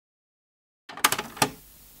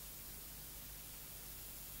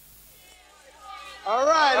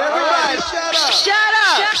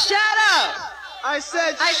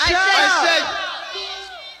I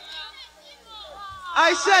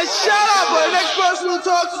said shut up, but the next person who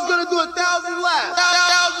talks is gonna do 1,000 laps.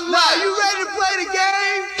 Now, are you ready to play the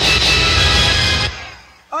game?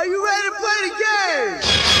 Are you ready to play the game?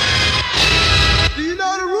 Do you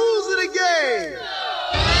know the rules of the game?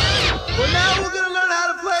 Well, now we're gonna learn how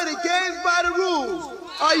to play the games by the rules.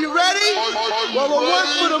 Are you ready? Well, a 1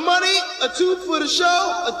 for the money, a 2 for the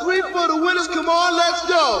show, a 3 for the winners. Come on, let's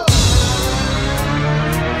go.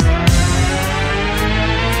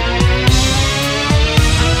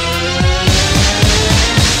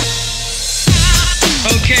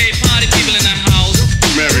 Okay, party people in the house.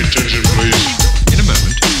 Mary, attention, please. In a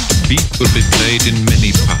moment, the beat will be played in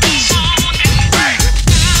many parts.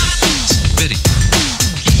 Very.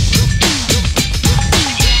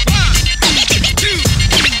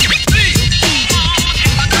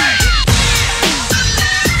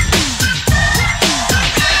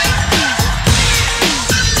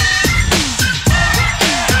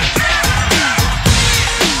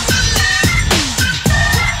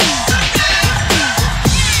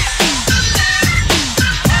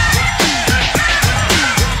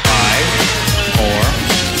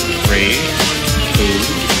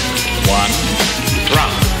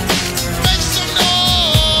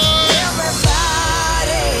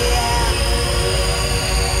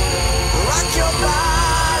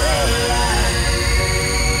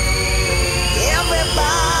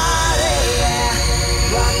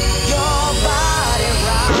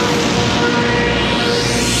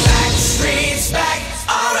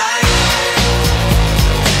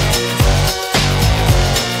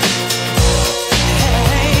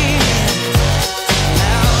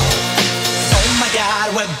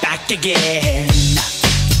 Again,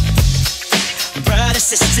 brothers,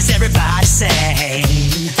 sisters, everybody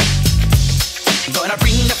sing. Gonna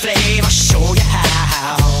bring the flame, I'll show you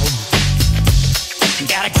how.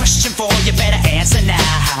 Got a question for you, better answer now.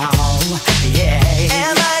 Yeah.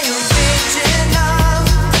 Am I original?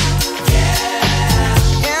 Yeah.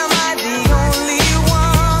 Am I the only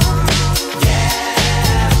one? Yeah.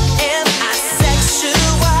 Am I sexual?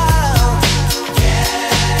 Yeah.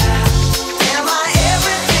 Am I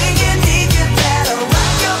everything you need? You better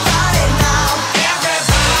rock your body now.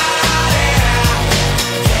 Everybody,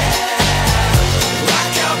 yeah. Rock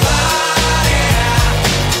your body,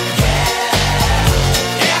 yeah.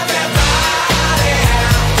 Everybody,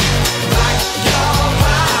 rock your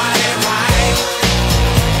body right.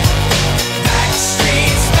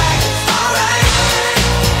 Backstreet's back, alright.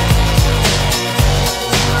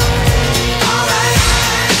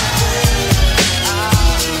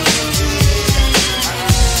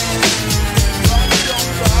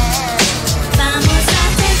 Vamos a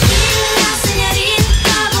tequila,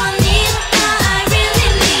 señorita bonita, I really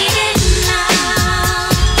need it now.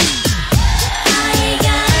 Ay,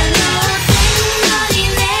 ya no tengo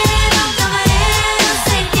dinero, camarero,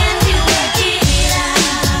 say can we work it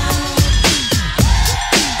out?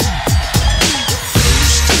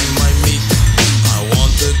 First time I meet her, I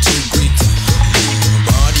wanted to greet her.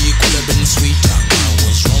 Body could have been sweeter. I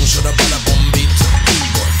was wrong, should have been a bombita.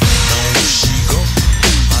 But now where she go?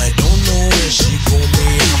 I don't know where she go. Me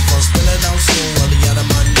and first spell it out so well. The other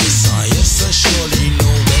man desire, yes, I surely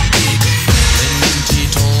know that baby. Plenty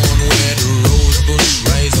town where the rose bush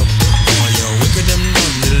rise up. All your wicked them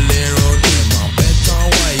done the layer out them. I better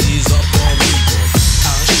wise up or we go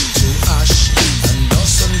ash to ash and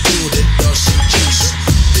dust unto the dusty chest.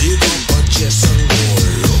 Big up a chest and go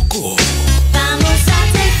loco. Vamos a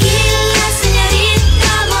tequila,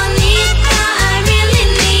 señorita bonita, I really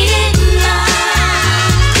need it now.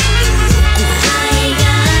 Ay,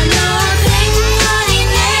 ya no tengo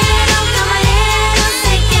dinero, camarero,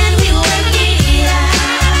 say can we work it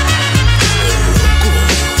out?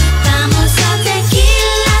 Vamos a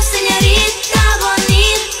tequila, señorita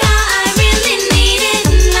bonita, I really need it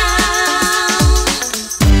now.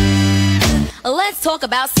 Let's talk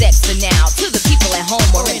about sex for now. To the people at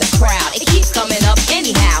home or in the crowd, it keeps coming up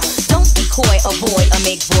anyhow. Don't be coy, avoid, or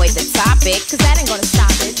make void the topic, cause that ain't gonna stop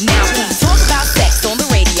it. Now we talk about sex on the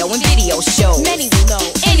radio and video shows. Many will know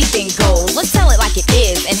anything goes. Let's tell it like it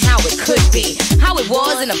is and how it could be, how it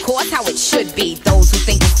was and of course how it should be. Those who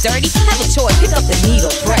think it's dirty have a choice. Pick up the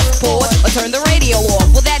needle, press pause, or turn the radio off.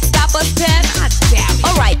 Will that stop us, Pep? I doubt it.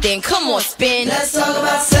 Alright then, come on, spin. Let's talk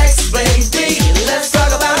about sex, baby. Let's talk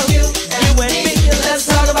about you and me. Let's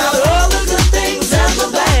talk about all the good things and the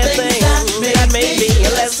bad things that may be.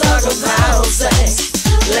 Let's talk about sex.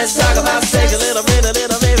 Let's talk about sex a little bit, baby.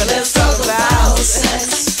 Let's talk about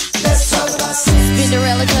sex. Let's talk about sex.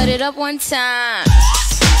 Cinderella, cut it up one time.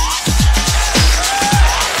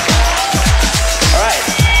 All right.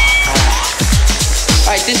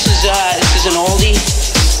 Alright, this is an oldie,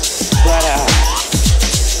 but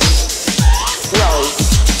well,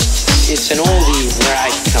 it's an oldie where I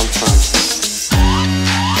come from.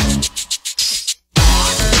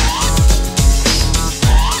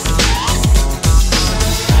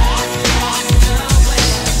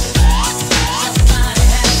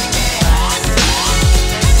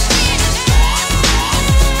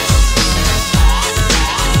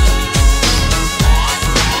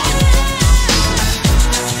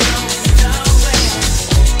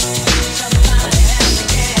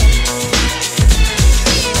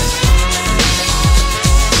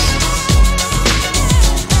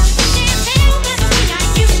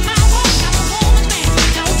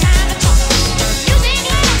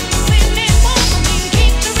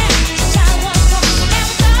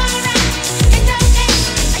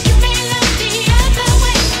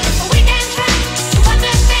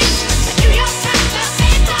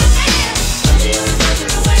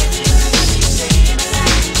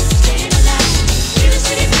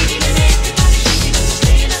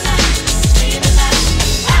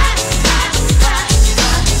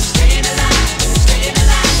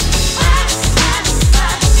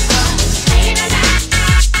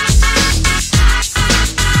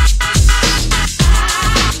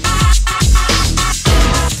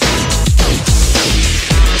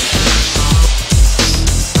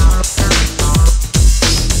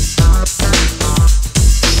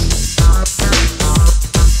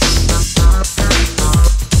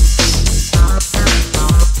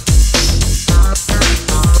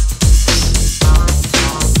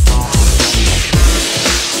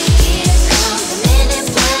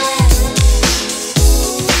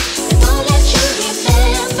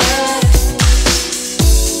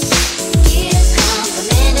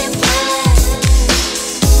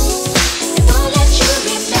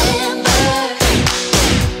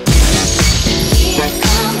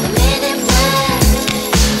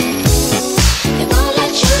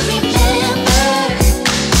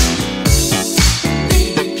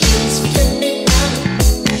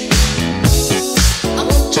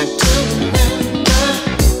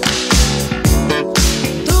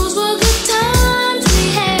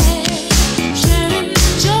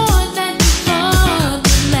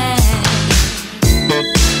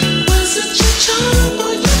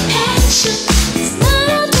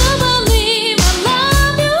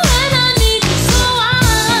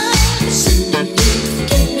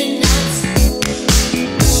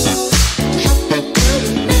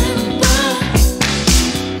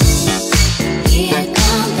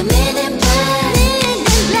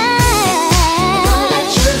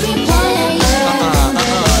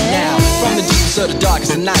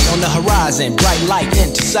 Bright light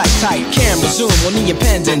into sight tight, camera zoom on the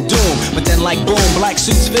impending doom. But then like boom, black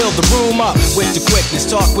suits fill the room up with the quickness,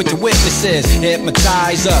 talk with the witnesses.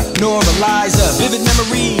 Hypnotizer, normalizer, vivid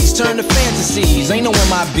memories turn to fantasies. Ain't knowing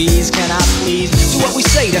my bees, can I please do what we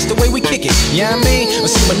say, that's the way we kick it. Yeah, I mean, or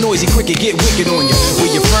see my noisy cricket get wicked on you.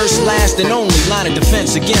 We're your first, last, and only line of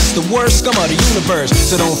defense against the worst scum of the universe.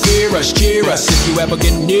 So don't fear us, cheer us. If you ever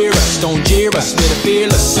get near us, don't jeer us. We're the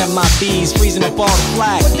fearless, send my bees freezing up all the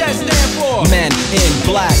flag. What that stand for? Men in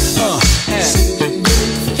black,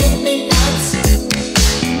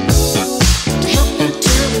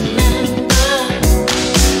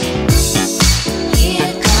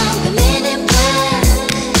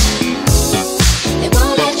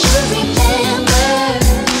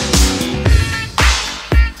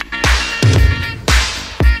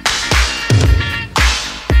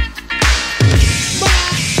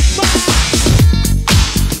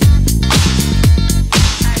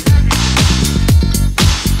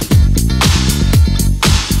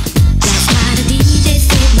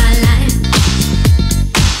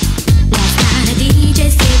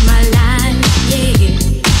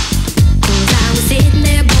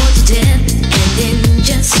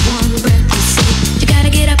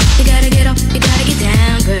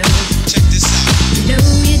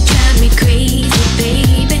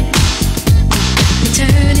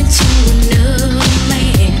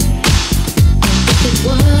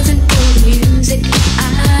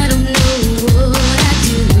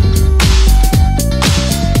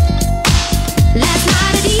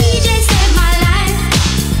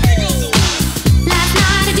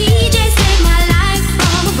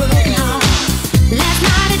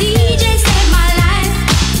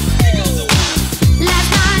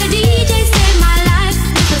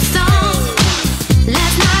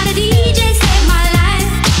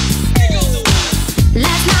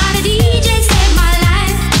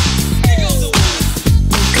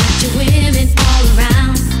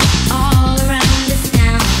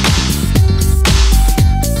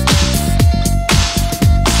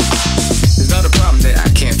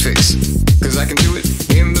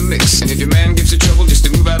 And if your man gives you trouble, just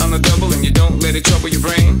to move out on the double, and you don't let it trouble your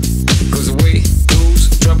brain. Cause away goes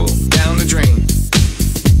trouble down the drain.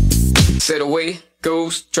 Said away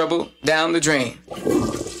goes trouble down the drain.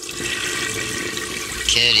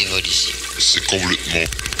 Quelle évolution. C'est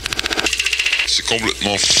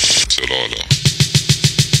complètement cela là.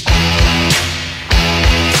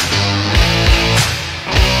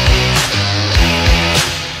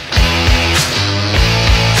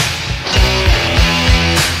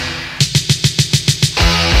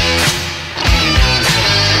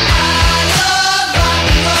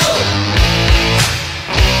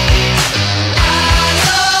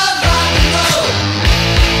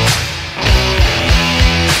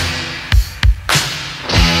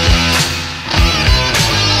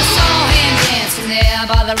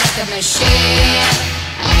 Machine.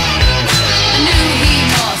 I knew he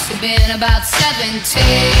must have been about 17.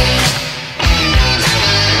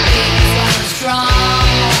 He was running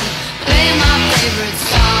strong, playing my favorite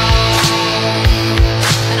song,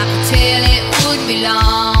 and I could tell it wouldn't be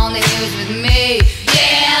long that he was with me,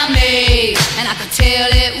 yeah me. And I could tell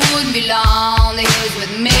it wouldn't be long that he was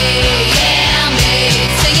with me, yeah me.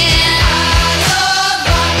 Singing.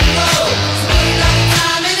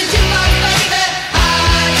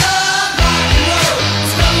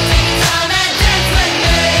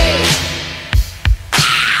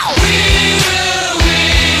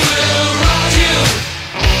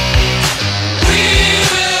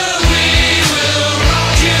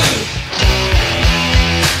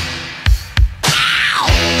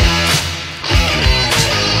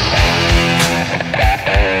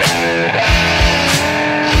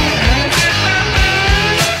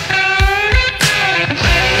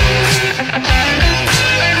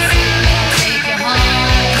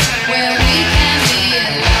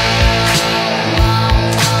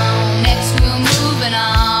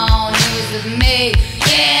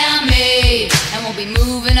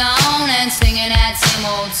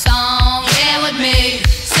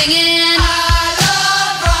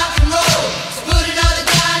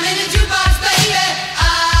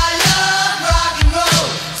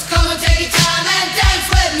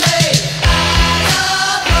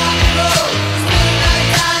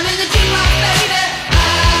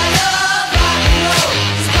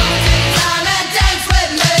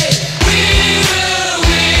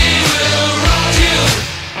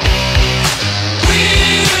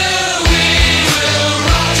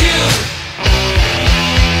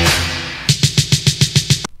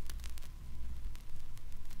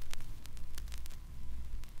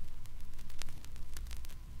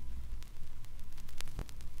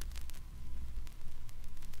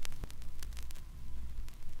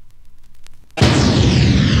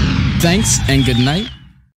 Thanks and good night.